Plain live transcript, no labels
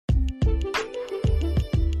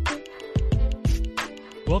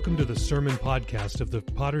Welcome to the Sermon Podcast of the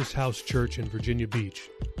Potter's House Church in Virginia Beach,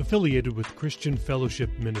 affiliated with Christian Fellowship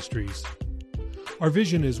Ministries. Our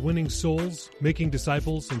vision is winning souls, making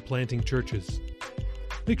disciples, and planting churches.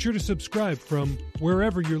 Make sure to subscribe from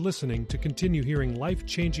wherever you're listening to continue hearing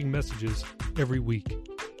life-changing messages every week.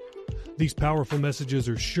 These powerful messages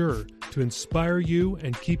are sure to inspire you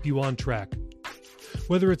and keep you on track.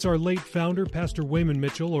 Whether it's our late founder, Pastor Wayman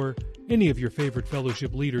Mitchell, or any of your favorite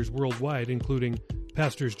fellowship leaders worldwide, including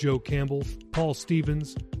Pastors Joe Campbell, Paul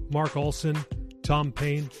Stevens, Mark Olson, Tom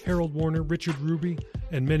Payne, Harold Warner, Richard Ruby,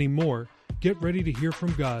 and many more, get ready to hear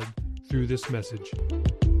from God through this message.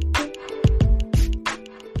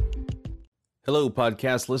 Hello,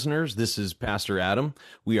 podcast listeners. This is Pastor Adam.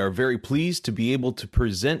 We are very pleased to be able to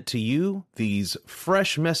present to you these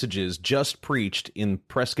fresh messages just preached in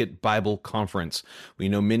Prescott Bible Conference. We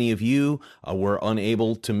know many of you were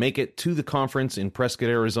unable to make it to the conference in Prescott,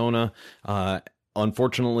 Arizona,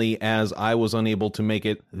 unfortunately, as I was unable to make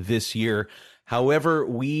it this year. However,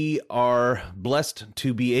 we are blessed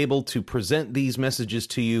to be able to present these messages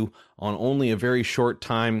to you on only a very short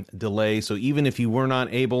time delay. So even if you were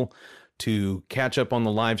not able to catch up on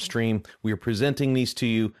the live stream, we are presenting these to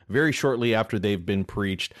you very shortly after they've been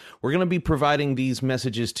preached. We're going to be providing these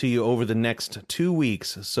messages to you over the next 2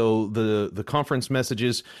 weeks. So the conference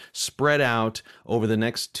messages spread out over the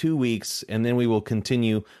next 2 weeks, and then we will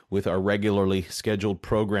continue with our regularly scheduled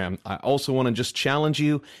program. I also want to just challenge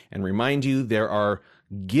you and remind you there are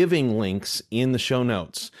giving links in the show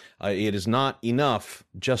notes. It is not enough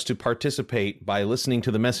just to participate by listening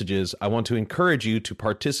to the messages. I want to encourage you to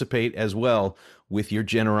participate as well with your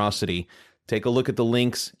generosity. Take a look at the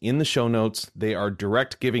links in the show notes. They are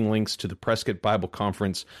direct giving links to the Prescott Bible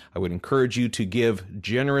Conference. I would encourage you to give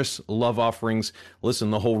generous love offerings. Listen,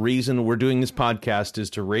 the whole reason we're doing this podcast is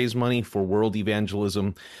to raise money for world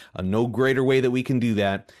evangelism. No greater way that we can do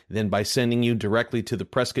that than by sending you directly to the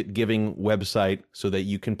Prescott Giving website so that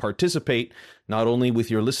you can participate not only with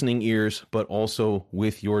your listening ears, but also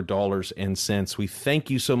with your dollars and cents. We thank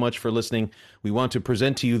you so much for listening. We want to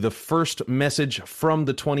present to you the first message from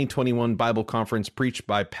the 2021 Bible Conference preached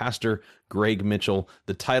by Pastor Greg Mitchell.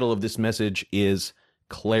 The title of this message is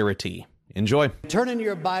Clarity. Enjoy. Turn in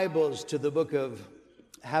your Bibles to the book of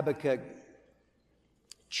Habakkuk,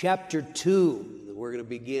 chapter 2. We're going to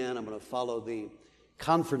begin. I'm going to follow the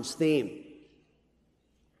conference theme.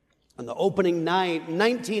 On the opening night,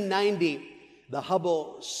 1990, the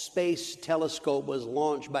Hubble Space Telescope was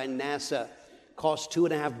launched by NASA. Cost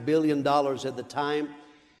 $2.5 billion at the time.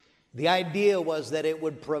 The idea was that it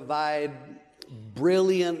would provide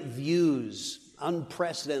brilliant views,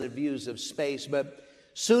 unprecedented views of space. But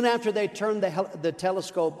soon after they turned the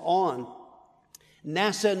telescope on,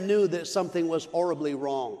 NASA knew that something was horribly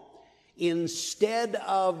wrong. Instead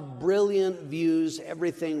of brilliant views,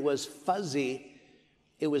 everything was fuzzy.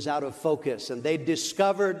 It was out of focus. And they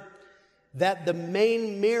discovered that the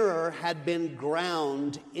main mirror had been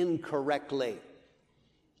ground incorrectly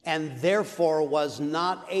and therefore was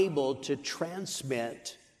not able to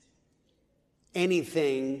transmit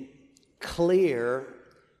anything clear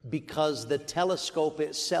because the telescope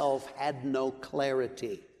itself had no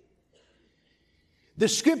clarity. The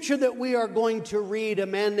scripture that we are going to read, a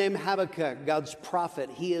man named Habakkuk, God's prophet,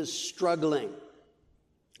 he is struggling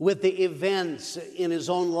with the events in his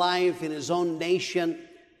own life, in his own nation.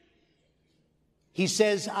 He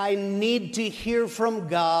says, I need to hear from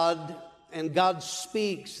God, and God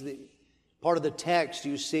speaks. The part of the text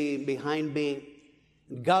you see behind me,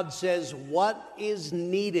 God says, what is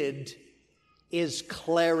needed is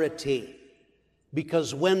clarity.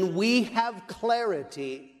 Because when we have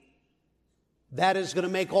clarity, that is going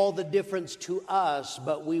to make all the difference to us,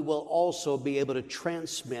 but we will also be able to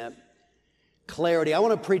transmit clarity. I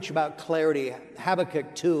want to preach about clarity.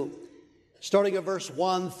 Habakkuk 2, starting at verse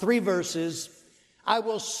 1, 3 verses. I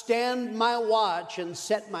will stand my watch and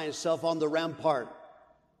set myself on the rampart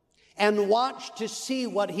and watch to see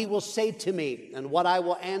what he will say to me and what I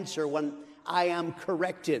will answer when I am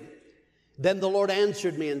corrected. Then the Lord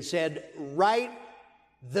answered me and said, write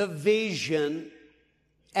the vision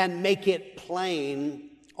and make it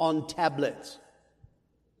plain on tablets,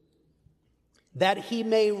 that he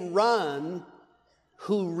may run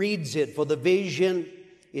who reads it. For the vision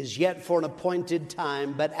is yet for an appointed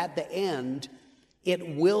time, but at the end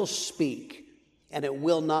it will speak, and it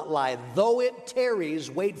will not lie. Though it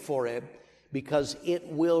tarries, wait for it, because it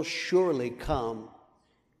will surely come.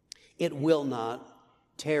 It will not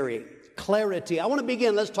tarry. Clarity. I want to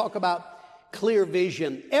begin. Let's talk about clear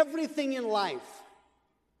vision. Everything in life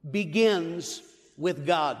begins with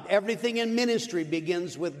God. Everything in ministry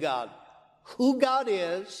begins with God. Who God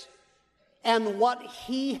is and what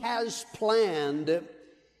He has planned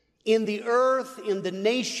in the earth, in the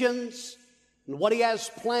nations, and what He has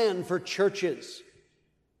planned for churches.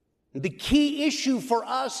 The key issue for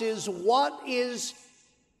us is, what is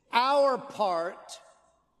our part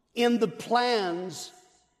in the plans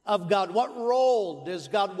of God? What role does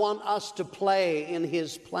God want us to play in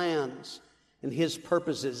His plans and His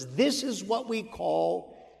purposes? This is what we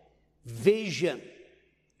call vision.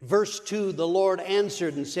 Verse 2, the Lord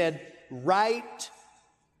answered and said, write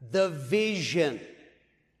the vision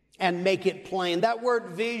and make it plain. That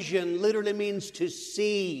word vision literally means to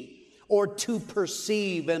see or to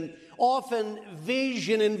perceive. And often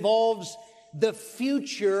vision involves the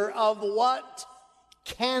future of what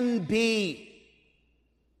can be.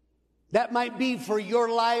 That might be for your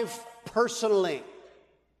life personally.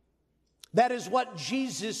 That is what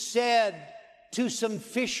Jesus said to some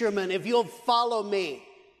fishermen. If you'll follow me,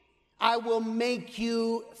 I will make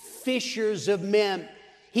you fishers of men.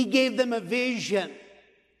 He gave them a vision.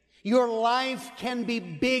 Your life can be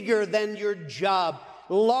bigger than your job,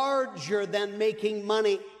 larger than making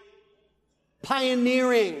money.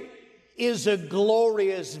 Pioneering is a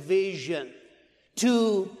glorious vision.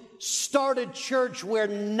 To start a church where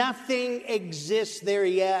nothing exists there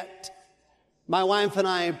yet. My wife and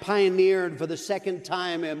I pioneered for the second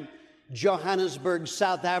time in Johannesburg,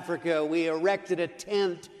 South Africa. We erected a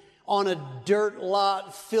tent on a dirt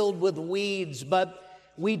lot filled with weeds, but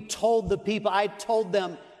we told the people, I told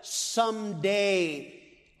them, someday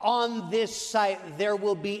on this site there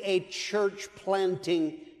will be a church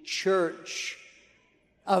planting church,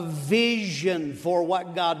 a vision for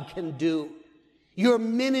what God can do. Your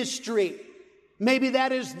ministry, maybe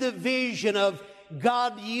that is the vision of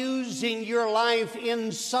God using your life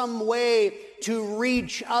in some way to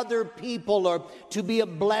reach other people or to be a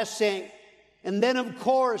blessing. And then, of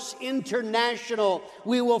course, international,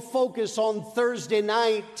 we will focus on Thursday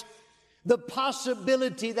night. The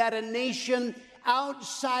possibility that a nation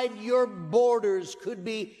outside your borders could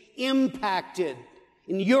be impacted,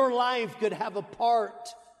 and your life could have a part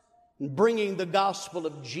in bringing the gospel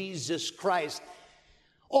of Jesus Christ.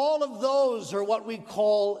 All of those are what we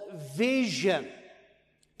call vision.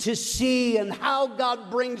 To see, and how God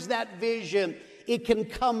brings that vision, it can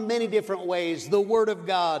come many different ways. The Word of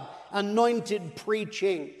God, anointed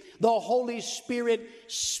preaching, the Holy Spirit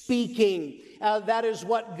speaking. That is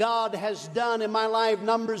what God has done in my life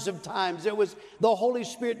numbers of times. It was the Holy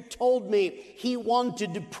Spirit told me He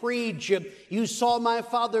wanted to preach. You saw my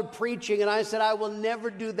father preaching, and I said, I will never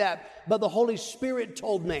do that. But the Holy Spirit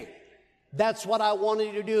told me that's what I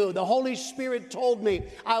wanted you to do. The Holy Spirit told me,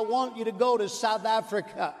 I want you to go to South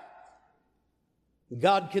Africa.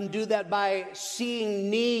 God can do that by seeing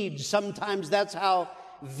needs. Sometimes that's how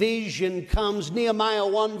vision comes. Nehemiah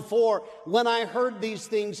 1:4, when I heard these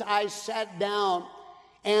things, I sat down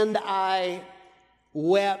and I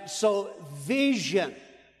wept. So vision,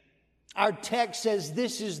 our text says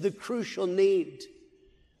this is the crucial need.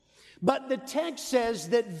 But the text says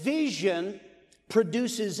that vision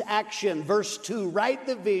produces action. Verse 2, write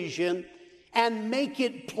the vision and make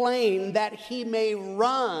it plain that he may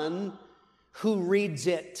run who reads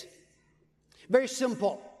it. Very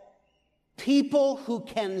simple. People who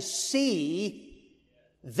can see,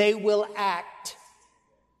 they will act.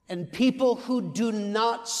 And people who do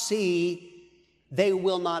not see, they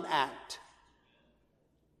will not act.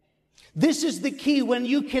 This is the key. When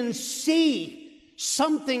you can see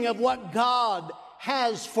something of what God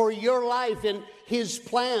has for your life and His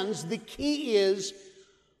plans, the key is,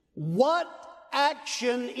 what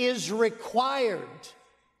action is required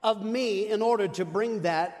of me in order to bring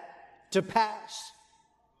that to pass?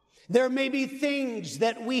 There may be things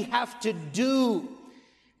that we have to do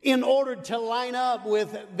in order to line up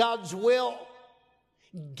with God's will.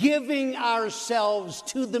 Giving ourselves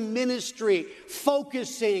to the ministry,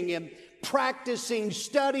 focusing and practicing,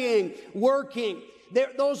 studying, working.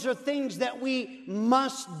 Those are things that we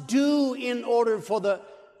must do in order for the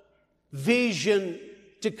vision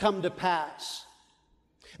to come to pass.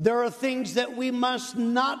 There are things that we must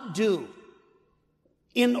not do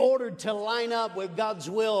in order to line up with God's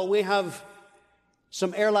will. We have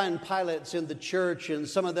some airline pilots in the church, and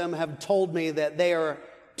some of them have told me that they are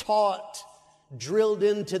taught, drilled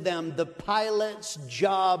into them, the pilot's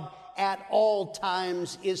job at all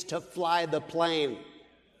times is to fly the plane.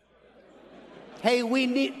 Hey,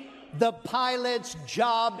 the pilot's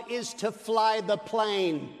job is to fly the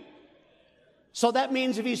plane. So that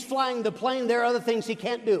means if he's flying the plane, there are other things he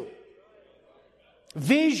can't do.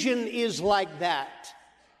 Vision is like that.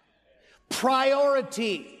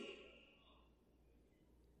 Priority.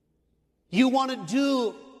 You want to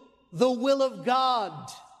do the will of God.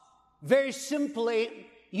 Very simply,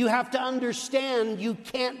 you have to understand you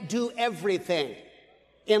can't do everything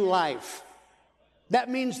in life. That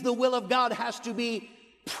means the will of God has to be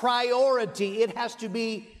priority. It has to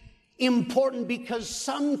be important because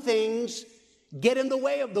some things get in the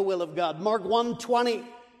way of the will of God. Mark 1:20,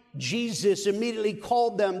 Jesus immediately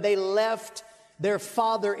called them. They left their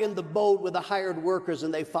father in the boat with the hired workers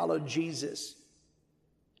and they followed Jesus.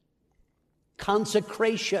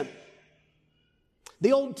 Consecration.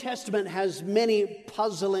 The Old Testament has many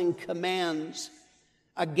puzzling commands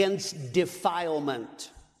against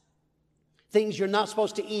defilement. Things you're not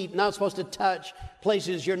supposed to eat, not supposed to touch,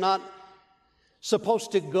 places you're not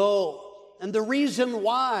supposed to go. And the reason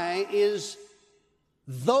why is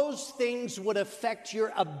those things would affect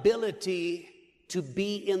your ability to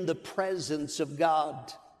be in the presence of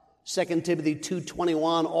God. 2 Timothy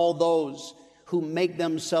 2:21, all those who make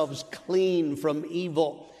themselves clean from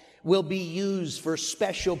evil will be used for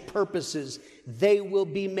special purposes. They will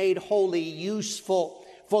be made holy, useful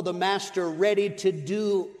for the master, ready to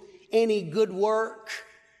do any good work.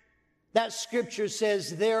 That scripture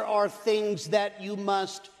says there are things that you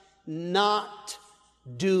must not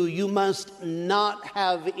do. You must not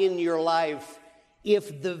have in your life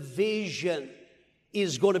if the vision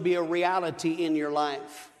is going to be a reality in your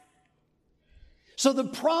life. So the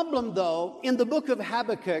problem, though, in the book of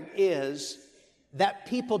Habakkuk is that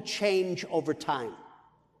people change over time.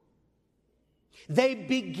 They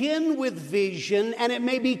begin with vision, and it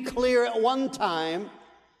may be clear at one time,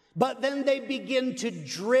 but then they begin to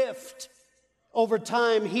drift over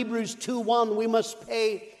time. Hebrews 2:1, we must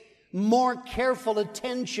pay more careful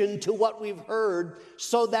attention to what we've heard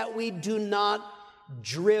so that we do not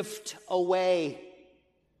drift away.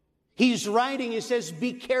 He's writing, he says,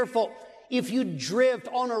 be careful. If you drift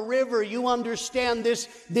on a river, you understand this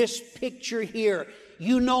picture here.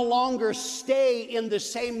 You no longer stay in the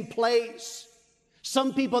same place.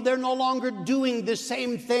 Some people, they're no longer doing the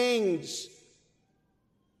same things.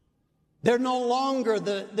 They're no longer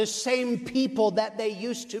the same people that they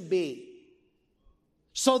used to be.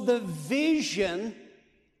 So the vision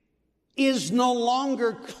is no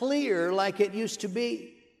longer clear like it used to be.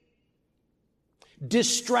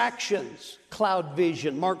 Distractions, cloud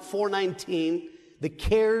vision. Mark 4:19, the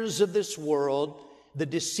cares of this world, the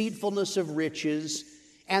deceitfulness of riches,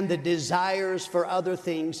 and the desires for other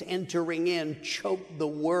things entering in choke the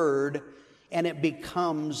word, and it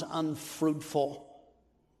becomes unfruitful.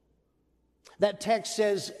 That text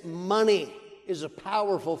says money is a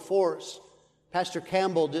powerful force. Pastor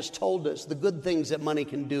Campbell just told us the good things that money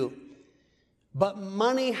can do. But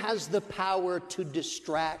money has the power to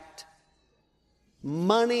distract.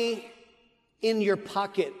 Money in your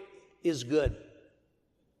pocket is good.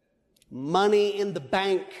 Money in the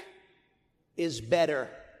bank is better.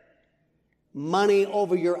 Money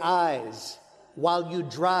over your eyes while you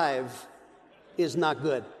drive is not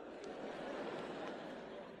good.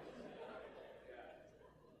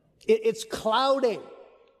 It's clouding.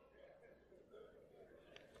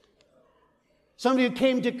 Some of you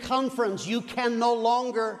came to conference. You can no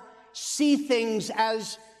longer see things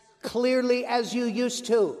as clearly as you used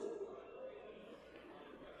to.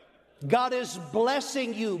 God is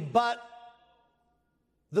blessing you, but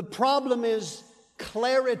the problem is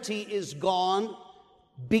clarity is gone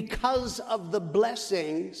because of the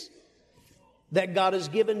blessings that God has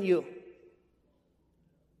given you.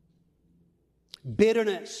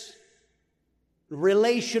 Bitterness,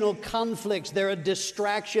 relational conflicts, they're a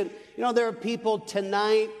distraction. You know, there are people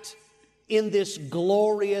tonight in this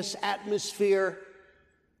glorious atmosphere.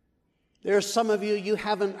 There are some of you, you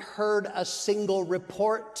haven't heard a single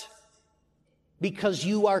report because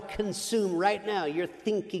you are consumed right now. You're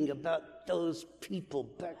thinking about those people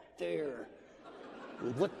back there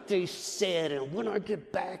and what they said and when I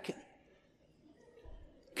get back.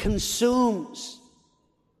 Consumes.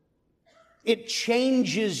 It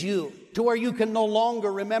changes you to where you can no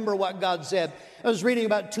longer remember what God said. I was reading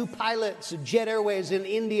about two pilots of Jet Airways in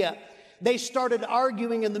India. They started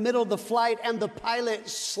arguing in the middle of the flight, and the pilot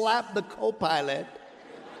slapped the co-pilot.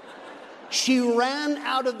 She ran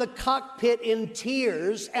out of the cockpit in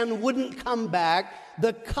tears and wouldn't come back.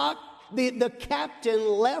 The captain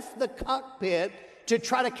left the cockpit to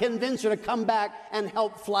try to convince her to come back and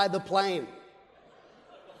help fly the plane.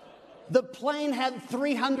 The plane had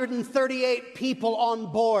 338 people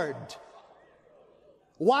on board.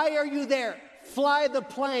 Why are you there? Fly the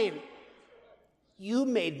plane. You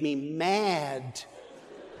made me mad.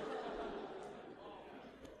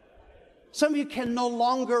 Some of you can no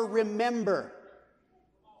longer remember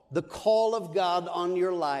the call of God on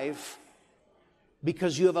your life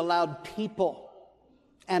because you have allowed people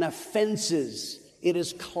and offenses It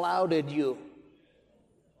has clouded you.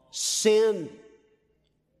 Sin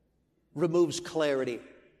removes clarity.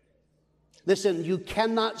 Listen, you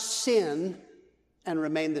cannot sin and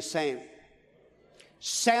remain the same.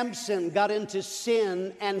 Samson got into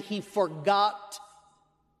sin and he forgot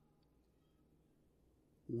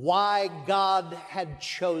why God had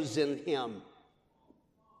chosen him.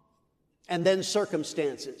 And then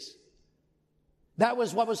circumstances. That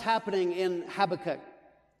was what was happening in Habakkuk.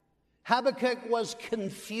 Habakkuk was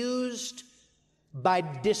confused by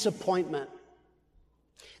disappointment.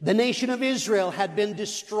 The nation of Israel had been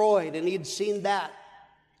destroyed, and he had seen that.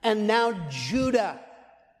 And now Judah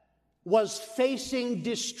was facing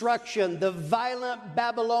destruction. The violent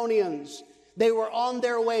Babylonians, they were on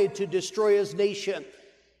their way to destroy his nation.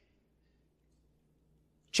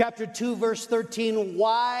 Chapter 2, verse 13,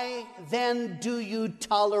 why then do you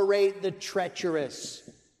tolerate the treacherous?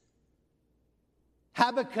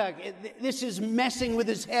 Habakkuk, this is messing with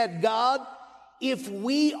his head. God, if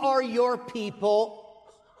we are your people,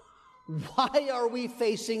 why are we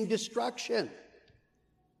facing destruction?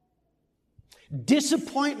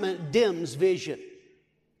 Disappointment dims vision.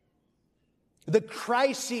 The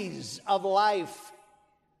crises of life,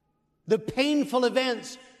 the painful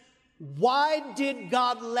events, why did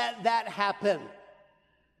God let that happen?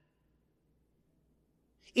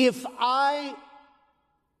 If I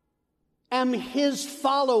am his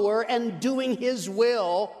follower and doing his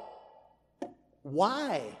will,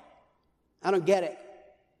 why? I don't get it.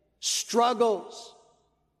 Struggles.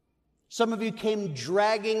 Some of you came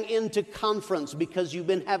dragging into conference because you've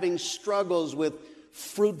been having struggles with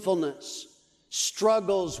fruitfulness,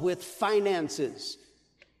 struggles with finances.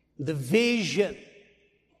 The vision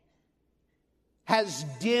has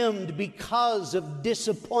dimmed because of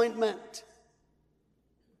disappointment.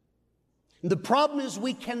 The problem is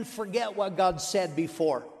we can forget what God said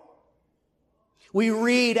before. We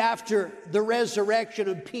read after the resurrection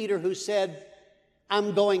of Peter, who said,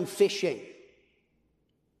 I'm going fishing.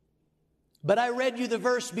 But I read you the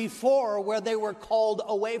verse before where they were called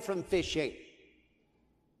away from fishing.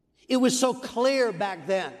 It was so clear back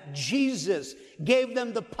then. Jesus gave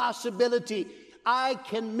them the possibility. I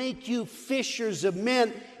can make you fishers of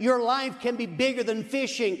men. Your life can be bigger than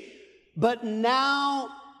fishing. But now,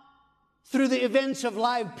 through the events of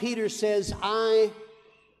life, Peter says, I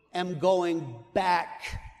am going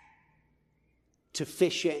back to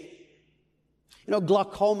fishing. You know,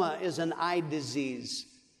 glaucoma is an eye disease.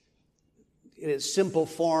 In its simple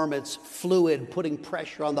form, it's fluid putting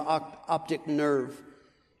pressure on the optic nerve.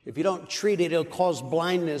 If you don't treat it, it'll cause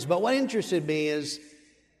blindness. But what interested me is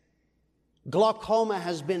glaucoma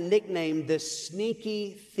has been nicknamed the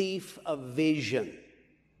sneaky thief of vision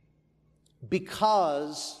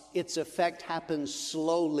because its effect happens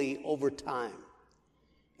slowly over time.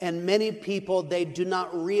 And many people, they do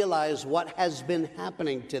not realize what has been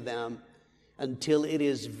happening to them until it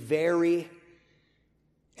is very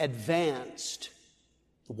advanced.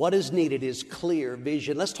 What is needed is clear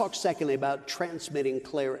vision. Let's talk secondly about transmitting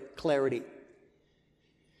clarity.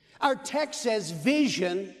 Our text says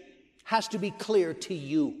vision has to be clear to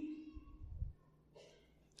you.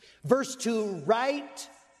 Verse 2, write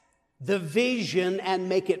the vision and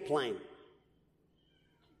make it plain.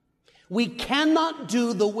 We cannot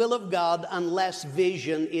do the will of God unless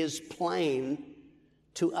vision is plain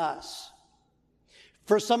to us.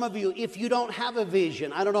 For some of you, if you don't have a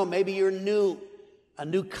vision, I don't know, maybe you're new, a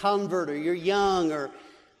new convert, or you're young, or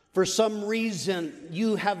for some reason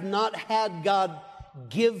you have not had God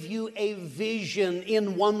give you a vision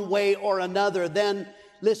in one way or another, then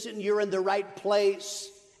listen, you're in the right place.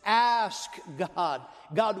 Ask God,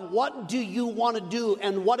 God, what do you want to do,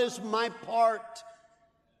 and what is my part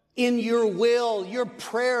in your will? Your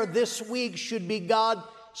prayer this week should be, God,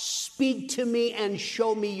 speak to me and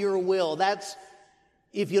show me your will. That's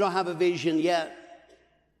if you don't have a vision yet.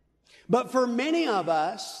 But for many of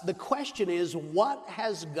us, the question is, what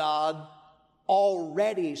has God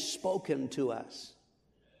already spoken to us?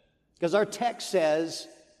 Because our text says,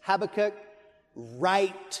 Habakkuk,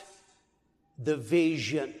 write the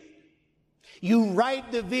vision. You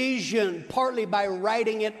write the vision partly by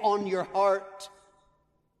writing it on your heart.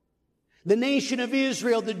 The nation of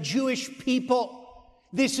Israel, the Jewish people,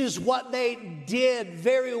 this is what they did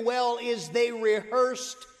very well, is they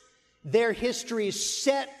rehearsed their history,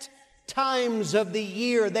 set times of the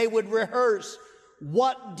year. They would rehearse,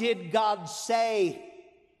 what did God say?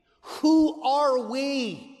 Who are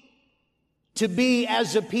we to be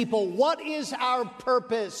as a people? What is our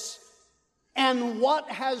purpose? And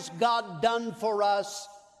what has God done for us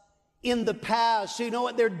in the past? So you know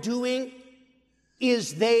what they're doing?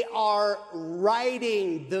 is they are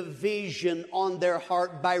writing the vision on their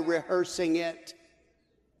heart by rehearsing it.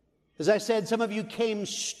 As I said, some of you came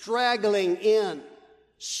straggling in,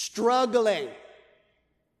 struggling.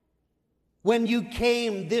 When you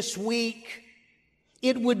came this week,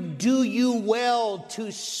 it would do you well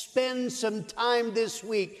to spend some time this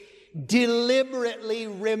week deliberately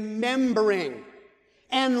remembering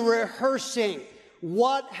and rehearsing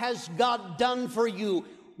what has God done for you.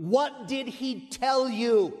 What did He tell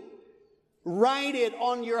you? Write it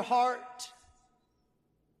on your heart.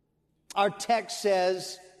 Our text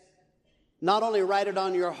says, not only write it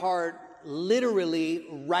on your heart, literally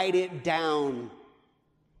write it down.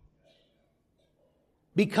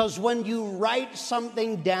 Because when you write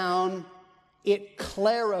something down, it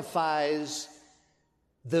clarifies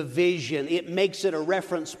the vision. It makes it a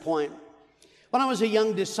reference point. When I was a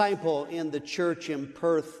young disciple in the church in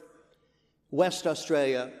Perth, West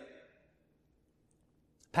Australia,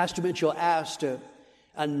 Pastor Mitchell asked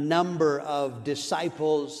a number of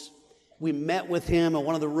disciples. We met with him in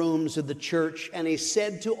one of the rooms of the church, and he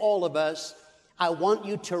said to all of us, I want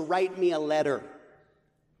you to write me a letter.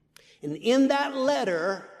 And in that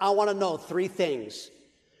letter, I want to know three things.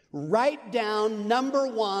 Write down, number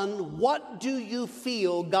one, what do you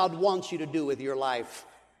feel God wants you to do with your life?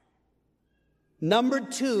 Number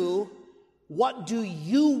two, what do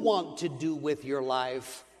you want to do with your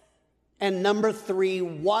life? And number three,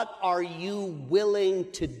 what are you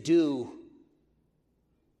willing to do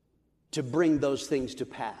to bring those things to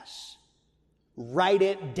pass? Write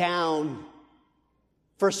it down.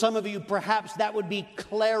 For some of you, perhaps that would be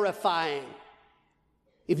clarifying.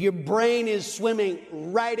 If your brain is swimming,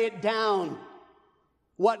 write it down.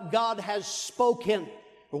 What God has spoken,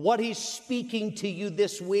 or what He's speaking to you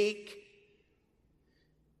this week.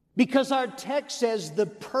 Because our text says the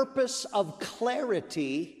purpose of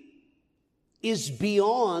clarity is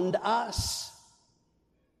beyond us.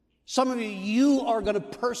 Some of you are going to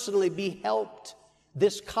personally be helped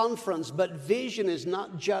this conference, but vision is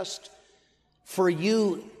not just for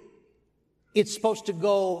you. It's supposed to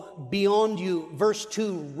go beyond you. Verse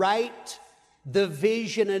 2, write the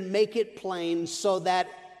vision and make it plain so that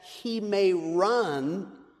he may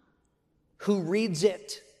run who reads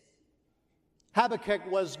it. Habakkuk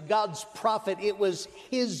was God's prophet. It was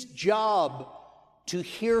his job to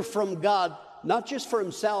hear from God, not just for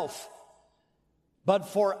himself, but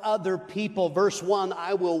for other people. Verse 1,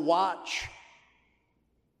 I will watch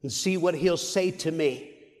and see what he'll say to me.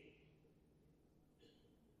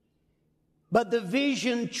 But the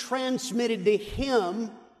vision transmitted to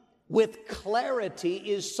him with clarity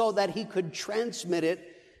is so that he could transmit it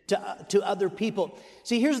to other people.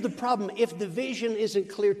 See, here's the problem. If the vision isn't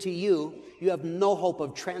clear to you, you have no hope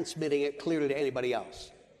of transmitting it clearly to anybody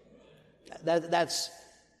else. That's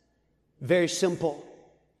very simple.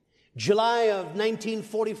 July of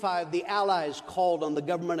 1945, the Allies called on the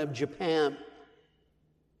government of Japan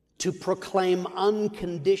to proclaim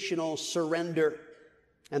unconditional surrender.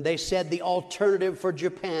 And they said the alternative for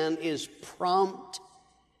Japan is prompt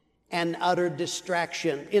and utter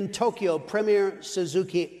distraction. In Tokyo, Premier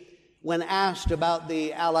Suzuki, when asked about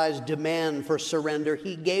the Allies' demand for surrender,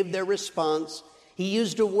 he gave their response. He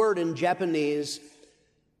used a word in Japanese,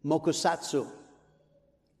 mokusatsu.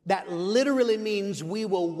 That literally means we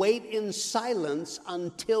will wait in silence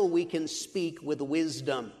until we can speak with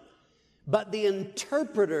wisdom. But the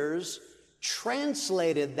interpreters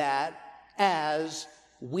translated that as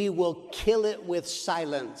we will kill it with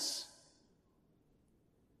silence.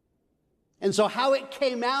 And so how it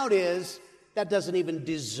came out is that doesn't even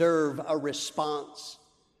deserve a response.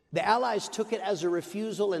 The Allies took it as a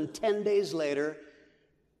refusal, and 10 days later,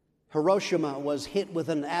 Hiroshima was hit with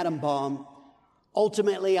an atom bomb.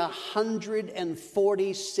 Ultimately,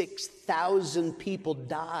 146,000 people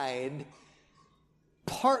died,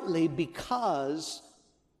 partly because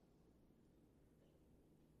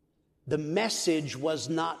the message was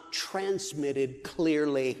not transmitted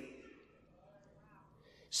clearly.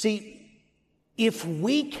 See, if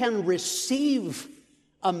we can receive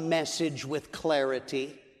a message with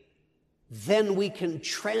clarity, then we can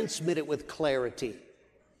transmit it with clarity.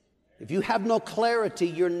 If you have no clarity,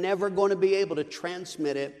 you're never going to be able to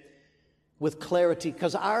transmit it with clarity,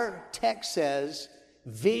 because our text says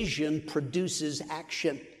vision produces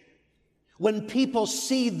action. When people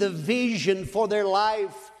see the vision for their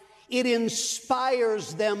life, it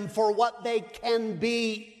inspires them for what they can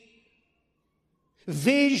be.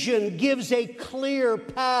 Vision gives a clear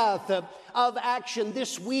path of action.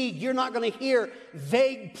 This week, you're not going to hear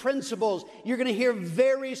vague principles. You're going to hear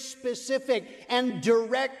very specific and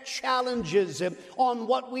direct challenges on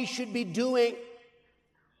what we should be doing.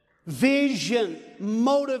 Vision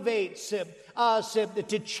motivates us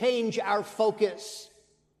to change our focus.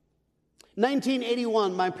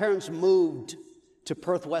 1981, my parents moved to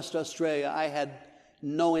Perth, West Australia. I had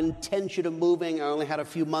no intention of moving. I only had a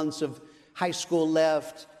few months of high school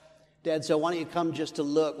left. Dad said, why don't you come just to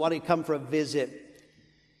look? Why don't you come for a visit?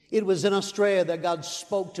 It was in Australia that God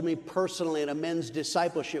spoke to me personally in a men's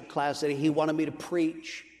discipleship class that He wanted me to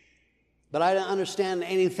preach. But I didn't understand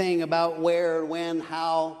anything about where, when,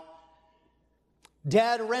 how.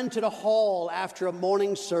 Dad rented a hall after a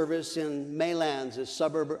morning service in Maylands, a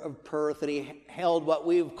suburb of Perth, and he held what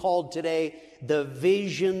we've called today the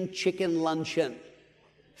Vision Chicken Luncheon.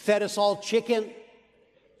 Fed us all chicken.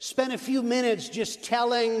 Spent a few minutes just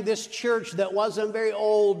telling this church that wasn't very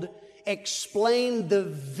old, explained the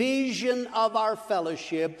vision of our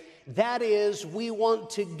fellowship. That is, we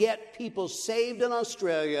want to get people saved in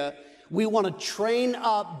Australia. We want to train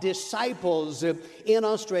up disciples in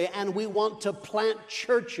Australia, and we want to plant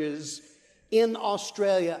churches in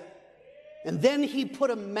Australia. And then he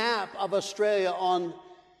put a map of Australia on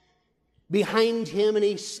behind him, and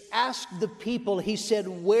he asked the people, he said,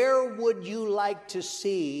 where would you like to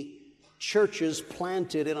see churches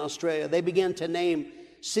planted in Australia? They began to name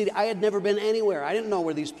cities. I had never been anywhere. I didn't know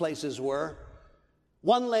where these places were.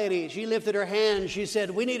 One lady, she lifted her hand. She said,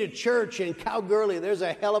 we need a church in Kalgoorlie. There's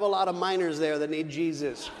a hell of a lot of miners there that need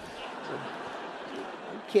Jesus. Said,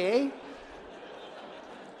 okay.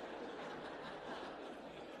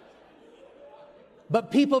 But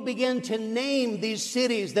people began to name these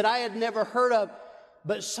cities that I had never heard of.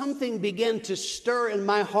 But something began to stir in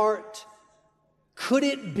my heart. Could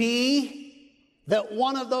it be that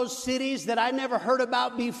one of those cities that I never heard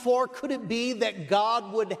about before, could it be that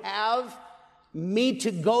God would have me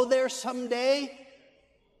to go there someday?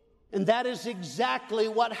 And that is exactly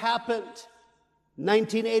what happened.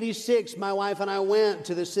 1986, my wife and I went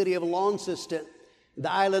to the city of Launceston, the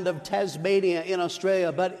island of Tasmania in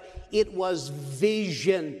Australia, but it was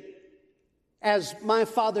vision. As my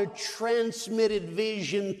father transmitted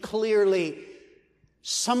vision clearly,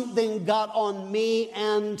 something got on me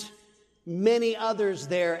and many others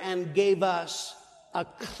there and gave us a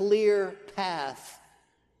clear path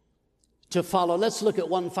to follow. Let's look at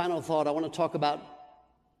one final thought. I want to talk about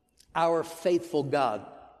our faithful God.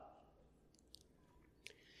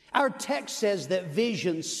 Our text says that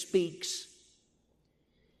vision speaks.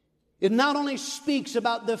 It not only speaks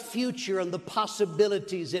about the future and the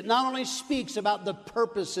possibilities, it not only speaks about the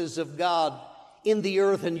purposes of God in the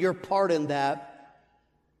earth and your part in that.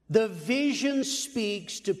 The vision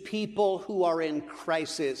speaks to people who are in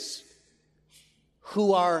crisis,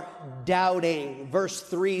 who are doubting. Verse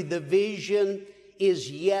 3, the vision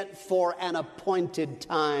is yet for an appointed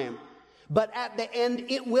time, but at the end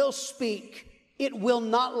it will speak. It will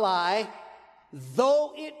not lie.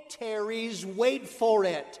 Though it tarries, wait for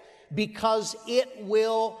it, because it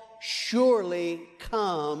will surely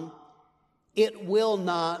come. It will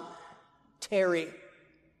not tarry.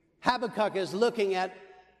 Habakkuk is looking at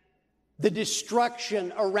the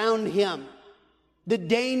destruction around him, the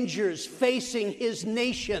dangers facing his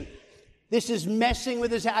nation. This is messing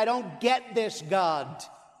with his head. I don't get this, God.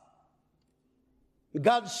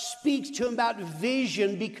 God speaks to him about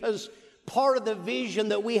vision, because part of the vision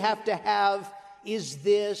that we have to have is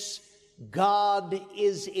this: God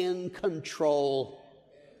is in control.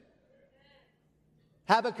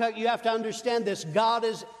 Habakkuk, you have to understand this. God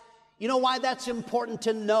is, you know why that's important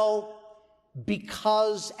to know?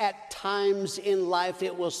 Because at times in life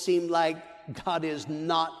it will seem like God is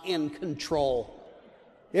not in control.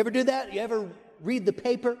 You ever do that? You ever read the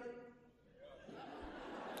paper?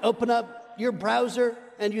 Open up your browser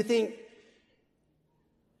and you think,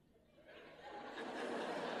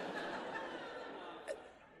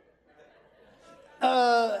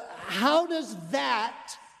 how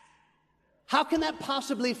can that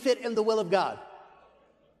possibly fit in the will of God?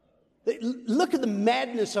 Look at the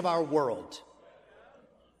madness of our world.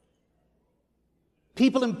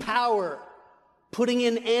 People in power putting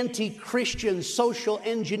in anti-Christian social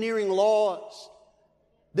engineering laws.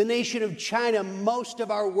 The nation of China, most of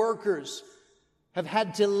our workers have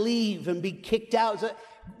had to leave and be kicked out. So,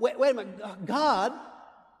 wait a minute, God,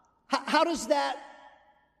 how does that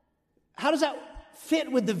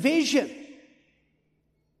fit with the vision?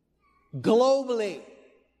 Globally,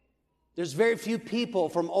 there's very few people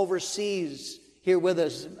from overseas here with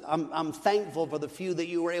us. I'm thankful for the few that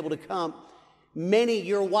you were able to come. Many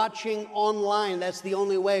you're watching online. That's the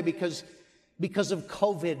only way, because of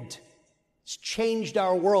COVID. It's changed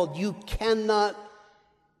our world. You cannot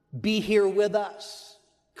be here with us.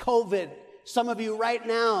 COVID. Some of you right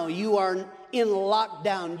now, you are in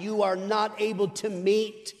lockdown. You are not able to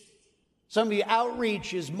meet Some of you,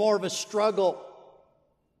 outreach is more of a struggle.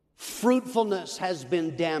 Fruitfulness has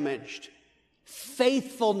been damaged.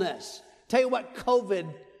 Faithfulness. Tell you what, COVID,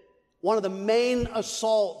 one of the main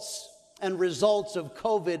assaults and results of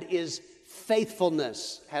COVID is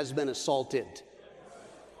faithfulness has been assaulted.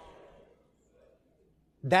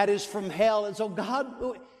 That is from hell. And so God,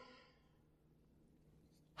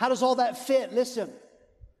 how does all that fit? Listen,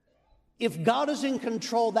 if God is in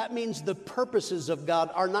control, that means the purposes of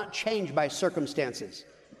God are not changed by circumstances.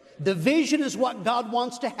 The vision is what God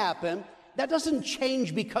wants to happen. That doesn't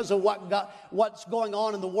change because of what's going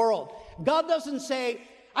on in the world. God doesn't say,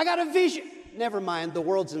 I got a vision. Never mind, the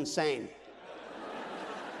world's insane.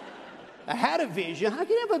 I had a vision. How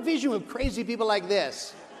can you have a vision with crazy people like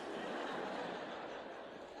this?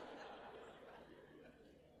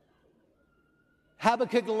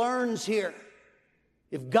 Habakkuk learns here,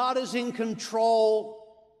 if God is in control,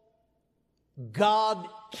 God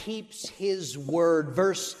keeps his word.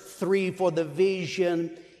 Verse 3, for the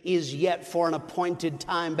vision is yet for an appointed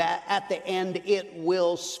time, but at the end it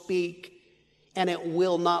will speak and it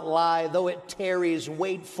will not lie. Though it tarries,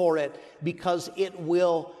 wait for it, because it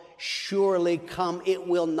will surely come. It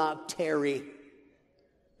will not tarry.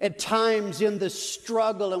 At times in the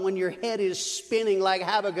struggle and when your head is spinning like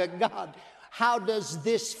Habakkuk, God, how does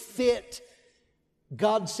this fit?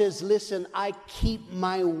 God says, listen, I keep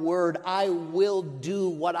my word. I will do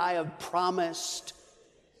what I have promised.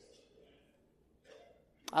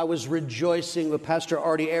 I was rejoicing with Pastor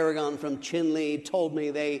Artie Aragon from Chinle. He told me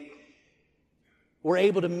they were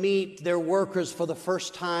able to meet their workers for the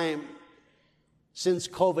first time since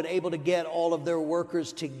COVID, able to get all of their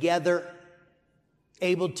workers together,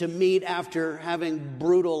 able to meet after having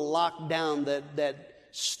brutal lockdown that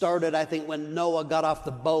started, I think, when Noah got off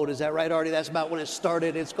the boat. Is that right, Artie? That's about when it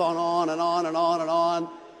started. It's gone on and on and on and on.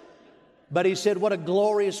 But he said, what a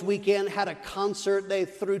glorious weekend. Had a concert they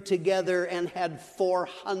threw together and had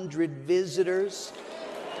 400 visitors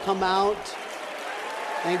come out.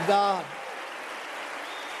 Thank God.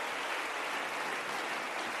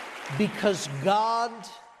 Because God,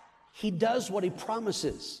 he does what he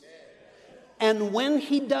promises. And when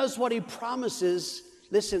he does what he promises,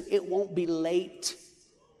 listen, it won't be late.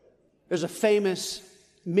 There's a famous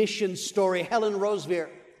mission story. Helen Roseveare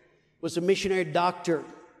was a missionary doctor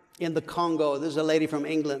in the Congo. This is a lady from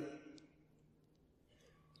England.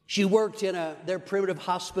 She worked in their primitive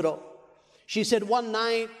hospital. She said one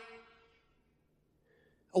night,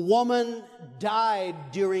 a woman died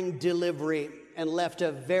during delivery and left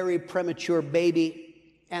a very premature baby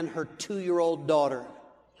and her 2-year-old daughter,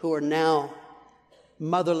 who are now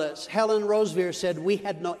motherless. Helen Roseveare said, we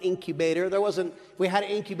had no incubator. If we had an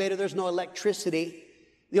incubator, there's no electricity.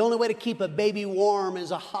 The only way to keep a baby warm is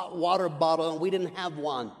a hot water bottle, and we didn't have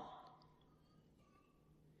one.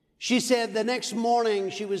 She said the next morning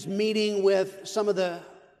she was meeting with some of the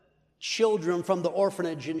children from the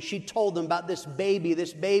orphanage, and she told them about this baby.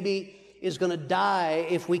 This baby is going to die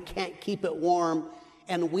if we can't keep it warm,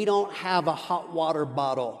 and we don't have a hot water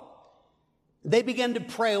bottle. They began to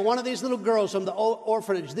pray. One of these little girls from the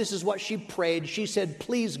orphanage, this is what she prayed. She said,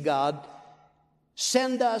 please, God,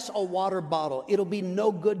 send us a water bottle. It'll be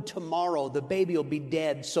no good tomorrow. The baby will be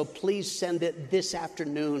dead, so please send it this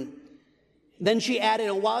afternoon. Then she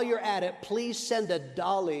added, and while you're at it, please send a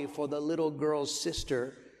dolly for the little girl's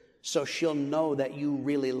sister so she'll know that you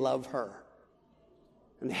really love her.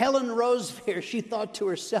 And Helen Roseveare, she thought to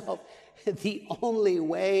herself, the only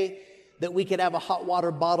way that we could have a hot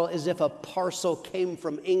water bottle is if a parcel came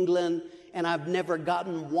from England, and I've never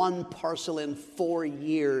gotten one parcel in 4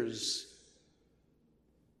 years.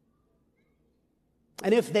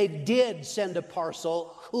 And if they did send a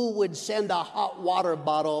parcel, who would send a hot water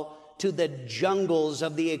bottle to the jungles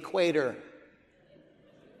of the equator?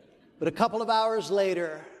 But a couple of hours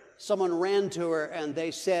later, someone ran to her and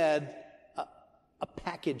they said, a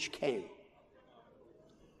package came.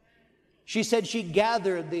 She said she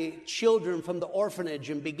gathered the children from the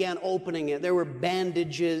orphanage and began opening it. There were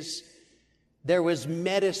bandages, there was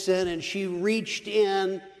medicine, and she reached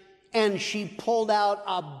in and she pulled out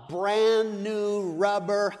a brand new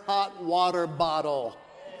rubber hot water bottle.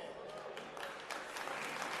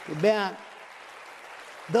 Amen.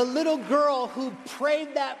 The little girl who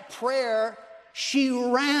prayed that prayer, she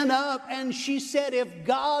ran up and she said, if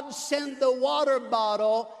God sent the water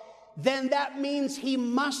bottle, then that means he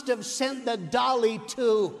must have sent the dolly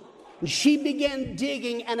too. And she began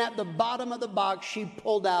digging, and at the bottom of the box, she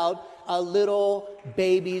pulled out a little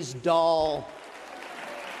baby's doll.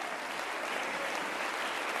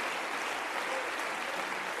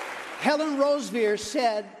 Helen Roseveare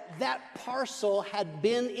said that parcel had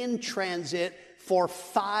been in transit for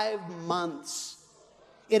 5 months.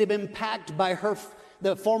 It had been packed by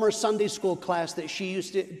the former Sunday school class that she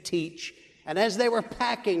used to teach. And as they were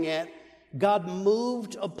packing it, God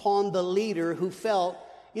moved upon the leader who felt,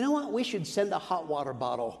 you know what, we should send a hot water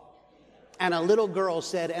bottle. And a little girl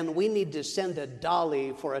said, and we need to send a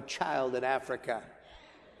dolly for a child in Africa.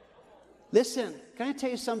 Listen, can I tell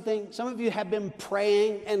you something? Some of you have been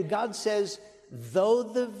praying, and God says, though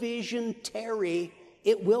the vision tarry,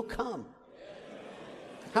 it will come.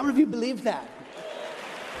 How many of you believe that?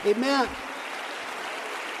 Amen.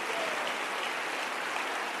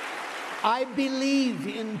 I believe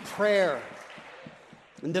in prayer.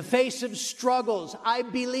 In the face of struggles, I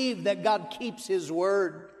believe that God keeps His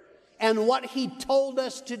word. And what He told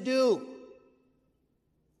us to do,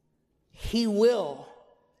 He will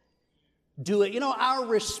do it. You know, our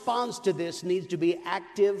response to this needs to be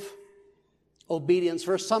active obedience.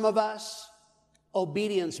 For some of us,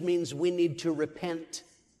 obedience means we need to repent.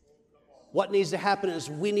 What needs to happen is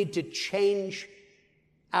we need to change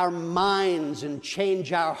our minds and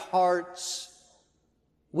change our hearts.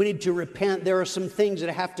 We need to repent. There are some things that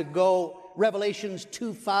have to go. Revelations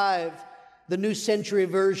 2:5, the New Century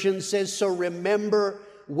Version says, so remember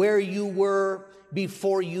where you were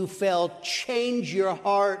before you fell. Change your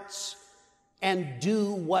hearts and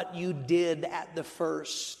do what you did at the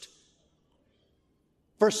first.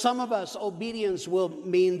 For some of us, obedience will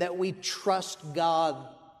mean that we trust God.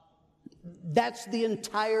 That's the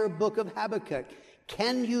entire book of Habakkuk.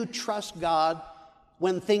 Can you trust God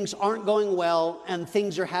when things aren't going well and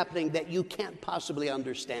things are happening that you can't possibly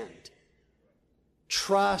understand?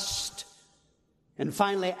 Trust. And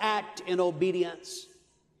finally, act in obedience.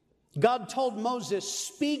 God told Moses,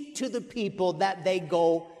 speak to the people that they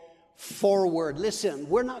go forward. Listen,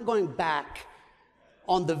 we're not going back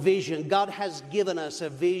on the vision. God has given us a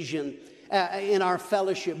vision in our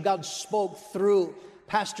fellowship. God spoke through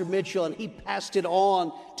Pastor Mitchell, and he passed it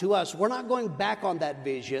on to us. We're not going back on that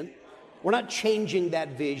vision. We're not changing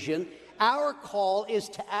that vision. Our call is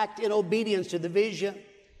to act in obedience to the vision.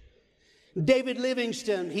 David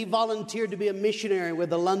Livingstone, he volunteered to be a missionary with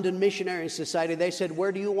the London Missionary Society. They said,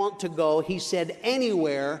 where do you want to go? He said,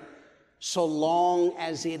 anywhere, so long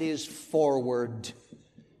as it is forward.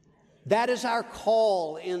 That is our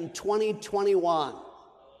call in 2021.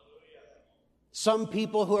 Some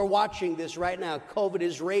people who are watching this right now, COVID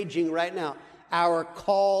is raging right now. Our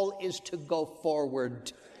call is to go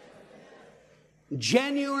forward.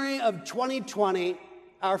 January of 2020,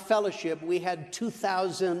 our fellowship, we had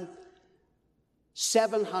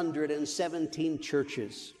 2,717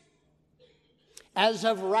 churches. As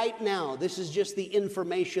of right now, this is just the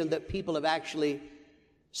information that people have actually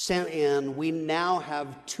sent in. We now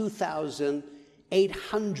have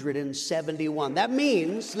 2,871. That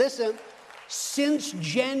means, listen, since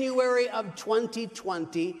January of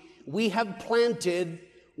 2020, we have planted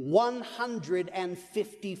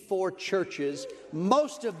 154 churches,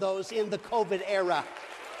 most of those in the COVID era.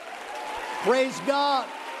 Praise God.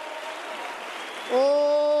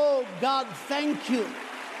 Oh, God, thank you.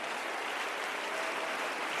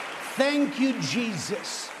 Thank you,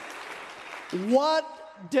 Jesus. What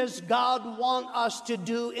does God want us to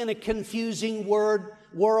do in a confusing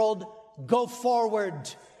world? Go forward.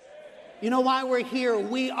 You know why we're here?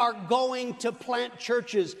 We are going to plant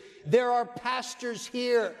churches. There are pastors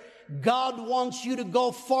here. God wants you to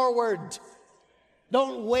go forward.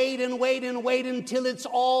 Don't wait and wait and wait until it's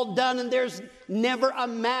all done and there's never a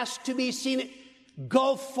mass to be seen.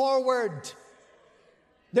 Go forward.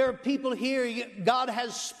 There are people here, God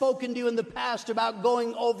has spoken to you in the past about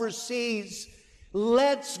going overseas.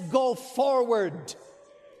 Let's go forward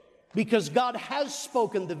because God has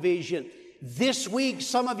spoken the vision. This week,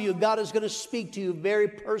 some of you, God is going to speak to you very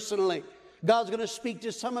personally. God's going to speak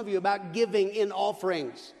to some of you about giving in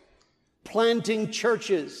offerings, planting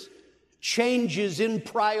churches, changes in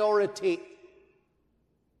priority.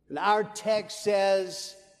 And our text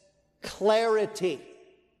says clarity.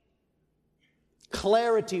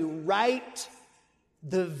 Clarity. Write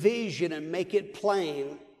the vision and make it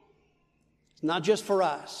plain. It's not just for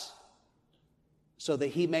us, so that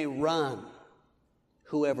He may run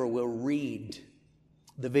whoever will read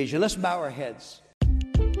the vision. Let's bow our heads.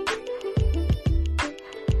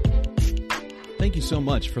 Thank you so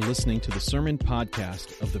much for listening to the sermon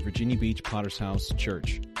podcast of the Virginia Beach Potter's House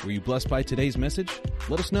Church. Were you blessed by today's message?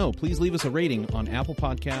 Let us know. Please leave us a rating on Apple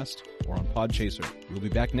Podcast or on Podchaser. We'll be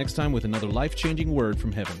back next time with another life-changing word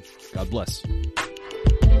from heaven. God bless.